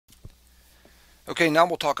Okay, now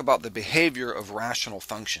we'll talk about the behavior of rational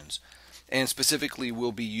functions. And specifically,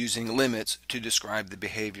 we'll be using limits to describe the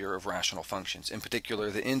behavior of rational functions, in particular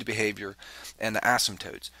the end behavior and the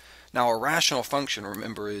asymptotes. Now, a rational function,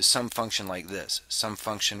 remember, is some function like this, some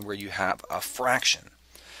function where you have a fraction.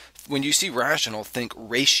 When you see rational, think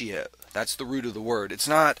ratio. That's the root of the word. It's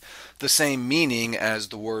not the same meaning as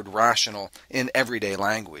the word rational in everyday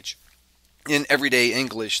language. In everyday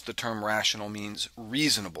English, the term rational means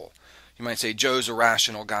reasonable. You might say, Joe's a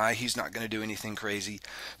rational guy. He's not going to do anything crazy.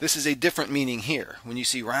 This is a different meaning here. When you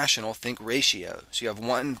see rational, think ratio. So you have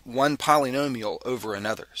one polynomial over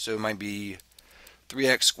another. So it might be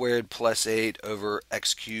 3x squared plus 8 over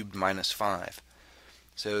x cubed minus 5.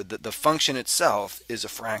 So the function itself is a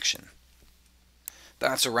fraction.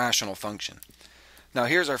 That's a rational function. Now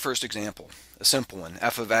here's our first example, a simple one.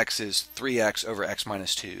 F of x is 3x over x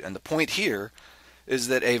minus 2. And the point here is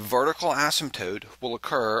that a vertical asymptote will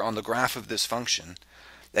occur on the graph of this function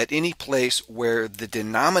at any place where the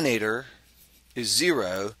denominator is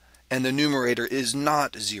 0 and the numerator is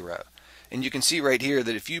not 0. And you can see right here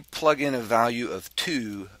that if you plug in a value of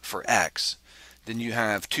 2 for x, then you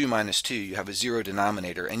have 2 minus 2. You have a 0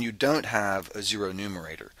 denominator, and you don't have a 0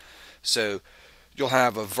 numerator. So you'll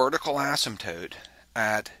have a vertical asymptote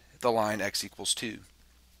at the line x equals 2.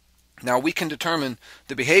 Now we can determine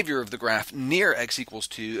the behavior of the graph near x equals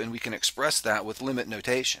 2, and we can express that with limit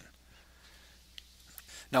notation.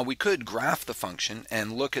 Now we could graph the function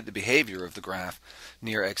and look at the behavior of the graph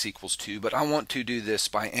near x equals 2, but I want to do this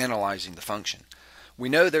by analyzing the function. We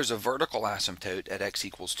know there's a vertical asymptote at x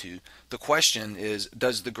equals 2. The question is,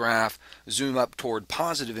 does the graph zoom up toward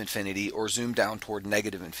positive infinity or zoom down toward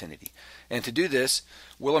negative infinity? And to do this,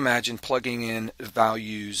 we'll imagine plugging in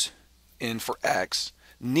values in for x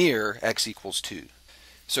near x equals 2.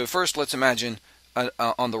 So first let's imagine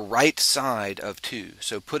on the right side of 2.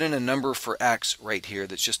 So put in a number for x right here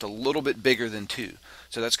that's just a little bit bigger than 2.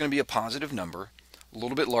 So that's going to be a positive number, a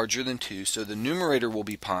little bit larger than 2. So the numerator will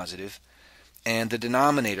be positive and the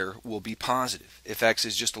denominator will be positive. If x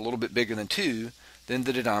is just a little bit bigger than 2, then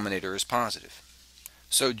the denominator is positive.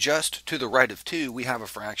 So just to the right of 2, we have a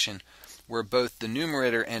fraction where both the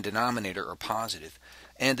numerator and denominator are positive,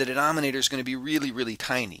 and the denominator is going to be really, really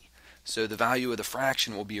tiny. So the value of the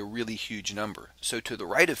fraction will be a really huge number. So to the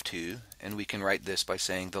right of 2, and we can write this by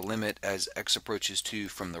saying the limit as x approaches 2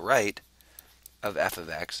 from the right of f of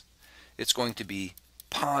x, it's going to be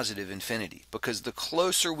positive infinity, because the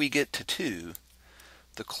closer we get to 2,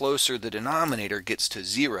 the closer the denominator gets to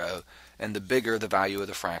 0, and the bigger the value of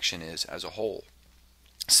the fraction is as a whole.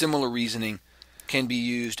 Similar reasoning can be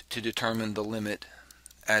used to determine the limit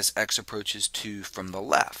as x approaches 2 from the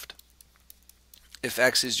left. If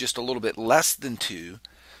x is just a little bit less than 2,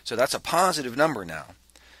 so that's a positive number now.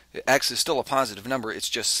 X is still a positive number, it's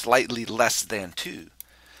just slightly less than 2.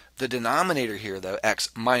 The denominator here, though, x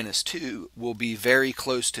minus 2, will be very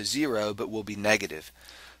close to 0, but will be negative.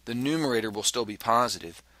 The numerator will still be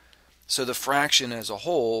positive. So the fraction as a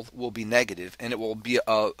whole will be negative, and it will be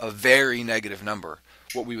a very negative number,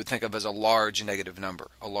 what we would think of as a large negative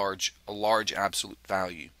number, a large absolute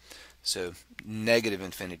value. So negative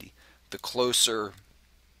infinity. The closer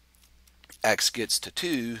x gets to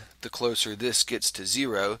 2, the closer this gets to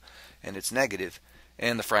 0, and it's negative,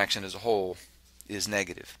 and the fraction as a whole is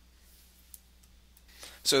negative.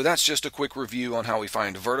 So that's just a quick review on how we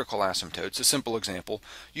find vertical asymptotes, a simple example.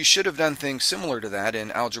 You should have done things similar to that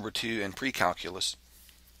in Algebra 2 and pre-calculus.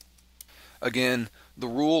 Again, the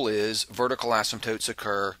rule is vertical asymptotes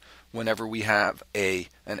occur whenever we have an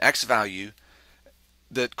x value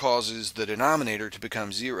that causes the denominator to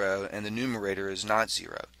become 0 and the numerator is not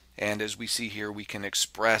 0. And as we see here, we can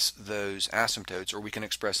express those asymptotes, or we can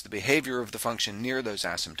express the behavior of the function near those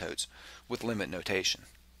asymptotes with limit notation.